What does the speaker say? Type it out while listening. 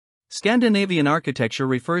Scandinavian architecture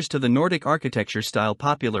refers to the Nordic architecture style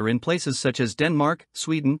popular in places such as Denmark,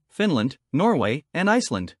 Sweden, Finland, Norway, and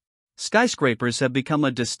Iceland. Skyscrapers have become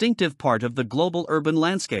a distinctive part of the global urban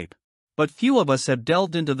landscape. But few of us have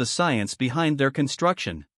delved into the science behind their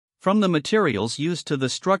construction. From the materials used to the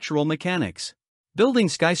structural mechanics. Building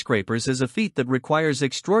skyscrapers is a feat that requires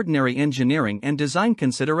extraordinary engineering and design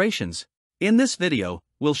considerations. In this video,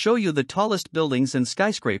 we'll show you the tallest buildings and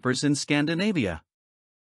skyscrapers in Scandinavia.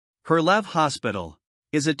 Herlev Hospital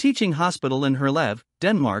is a teaching hospital in Herlev,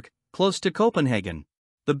 Denmark, close to Copenhagen.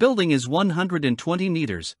 The building is 120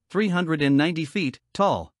 meters, 390 feet,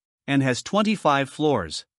 tall, and has 25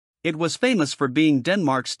 floors. It was famous for being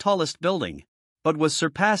Denmark's tallest building, but was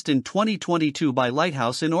surpassed in 2022 by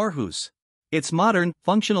Lighthouse in Aarhus. Its modern,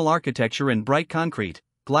 functional architecture in bright concrete,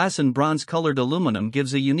 glass and bronze-colored aluminum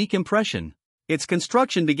gives a unique impression. Its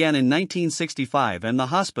construction began in 1965 and the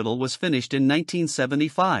hospital was finished in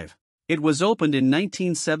 1975. It was opened in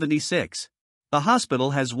 1976. The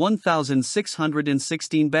hospital has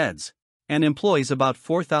 1,616 beds and employs about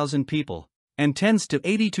 4,000 people and tends to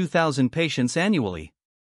 82,000 patients annually.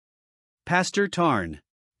 Pastor Tarn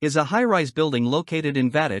is a high-rise building located in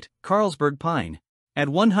Vadet, Carlsberg Pine, at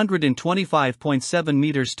 125.7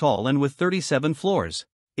 meters tall and with 37 floors.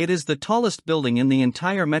 It is the tallest building in the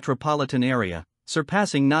entire metropolitan area,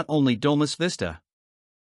 surpassing not only Domus Vista.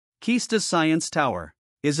 Kista Science Tower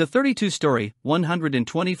is a 32-story,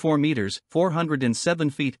 124 meters, 407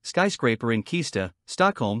 feet skyscraper in Kista,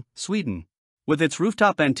 Stockholm, Sweden. With its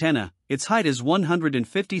rooftop antenna, its height is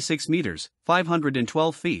 156 meters,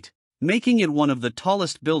 512 feet, making it one of the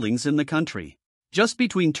tallest buildings in the country. Just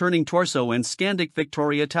between Turning Torso and Scandic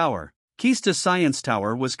Victoria Tower, Kista Science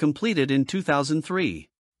Tower was completed in 2003.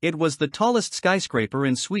 It was the tallest skyscraper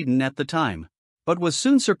in Sweden at the time, but was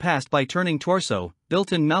soon surpassed by Turning Torso,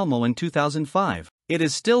 built in Malmö in 2005. It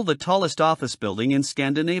is still the tallest office building in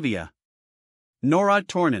Scandinavia. Norra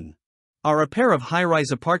Tornen are a pair of high-rise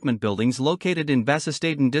apartment buildings located in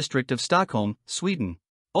Vasastaden district of Stockholm, Sweden.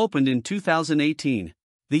 Opened in 2018.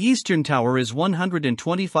 The eastern tower is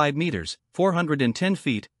 125 meters, 410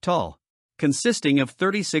 feet, tall, consisting of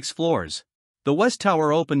 36 floors. The west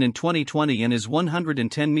tower opened in 2020 and is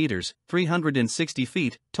 110 meters, 360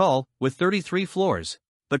 feet, tall, with 33 floors.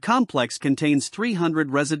 The complex contains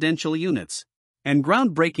 300 residential units, and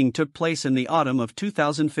groundbreaking took place in the autumn of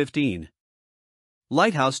 2015.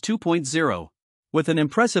 Lighthouse 2.0. With an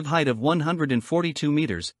impressive height of 142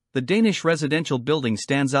 meters, the Danish residential building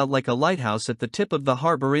stands out like a lighthouse at the tip of the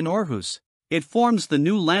harbor in Aarhus. It forms the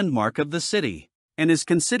new landmark of the city, and is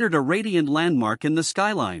considered a radiant landmark in the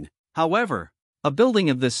skyline. However, a building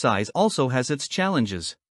of this size also has its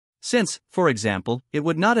challenges. Since, for example, it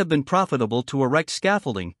would not have been profitable to erect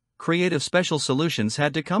scaffolding, creative special solutions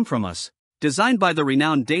had to come from us. Designed by the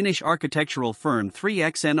renowned Danish architectural firm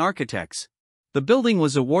 3XN Architects, the building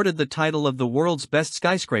was awarded the title of the world's best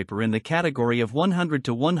skyscraper in the category of 100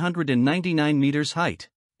 to 199 meters height.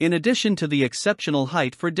 In addition to the exceptional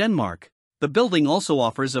height for Denmark, the building also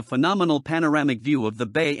offers a phenomenal panoramic view of the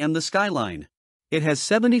bay and the skyline. It has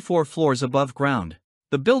 74 floors above ground.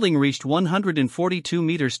 The building reached 142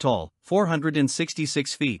 meters tall,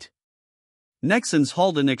 466 feet. Nexans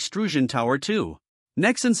Halden Extrusion Tower 2.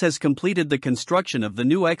 Nexans has completed the construction of the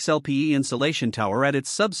new XLPE insulation tower at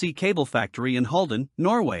its subsea cable factory in Halden,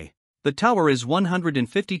 Norway. The tower is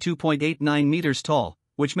 152.89 meters tall,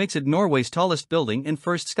 which makes it Norway's tallest building and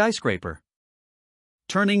first skyscraper.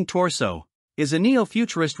 Turning Torso is a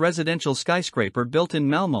neo-futurist residential skyscraper built in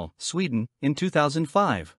Malmö, Sweden, in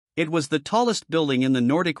 2005. It was the tallest building in the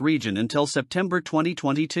Nordic region until September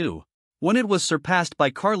 2022, when it was surpassed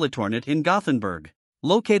by Karlatornet in Gothenburg.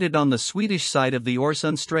 Located on the Swedish side of the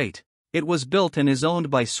Öresund Strait, it was built and is owned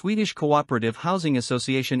by Swedish Cooperative Housing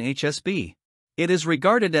Association HSB. It is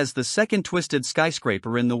regarded as the second twisted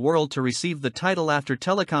skyscraper in the world to receive the title after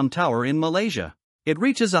Telecom Tower in Malaysia. It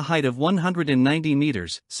reaches a height of 190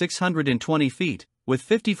 meters, 620 feet, with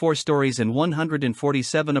 54 stories and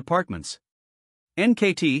 147 apartments.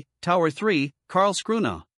 NKT Tower 3,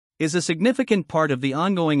 Karlskrona, is a significant part of the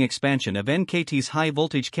ongoing expansion of NKT's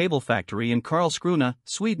high-voltage cable factory in Karlskrona,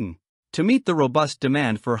 Sweden. To meet the robust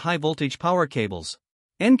demand for high-voltage power cables,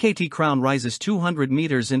 NKT Crown rises 200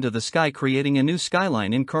 meters into the sky, creating a new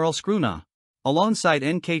skyline in Karlskrona. Alongside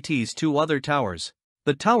NKT's two other towers,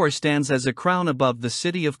 the tower stands as a crown above the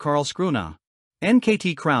city of Karlskrona.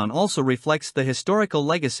 NKT Crown also reflects the historical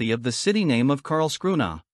legacy of the city name of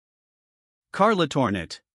Karlskrona.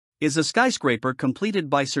 Karlatornet is a skyscraper completed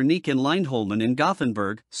by Cernik and Lindholmen in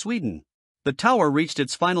Gothenburg, Sweden. The tower reached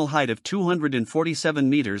its final height of 247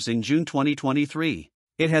 meters in June 2023.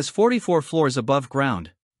 It has 44 floors above ground.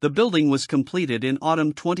 The building was completed in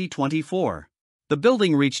autumn 2024. The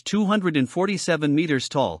building reached 247 meters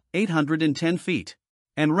tall, 810 feet,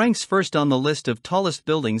 and ranks first on the list of tallest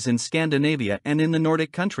buildings in Scandinavia and in the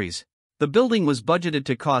Nordic countries. The building was budgeted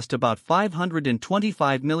to cost about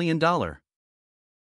 $525 million.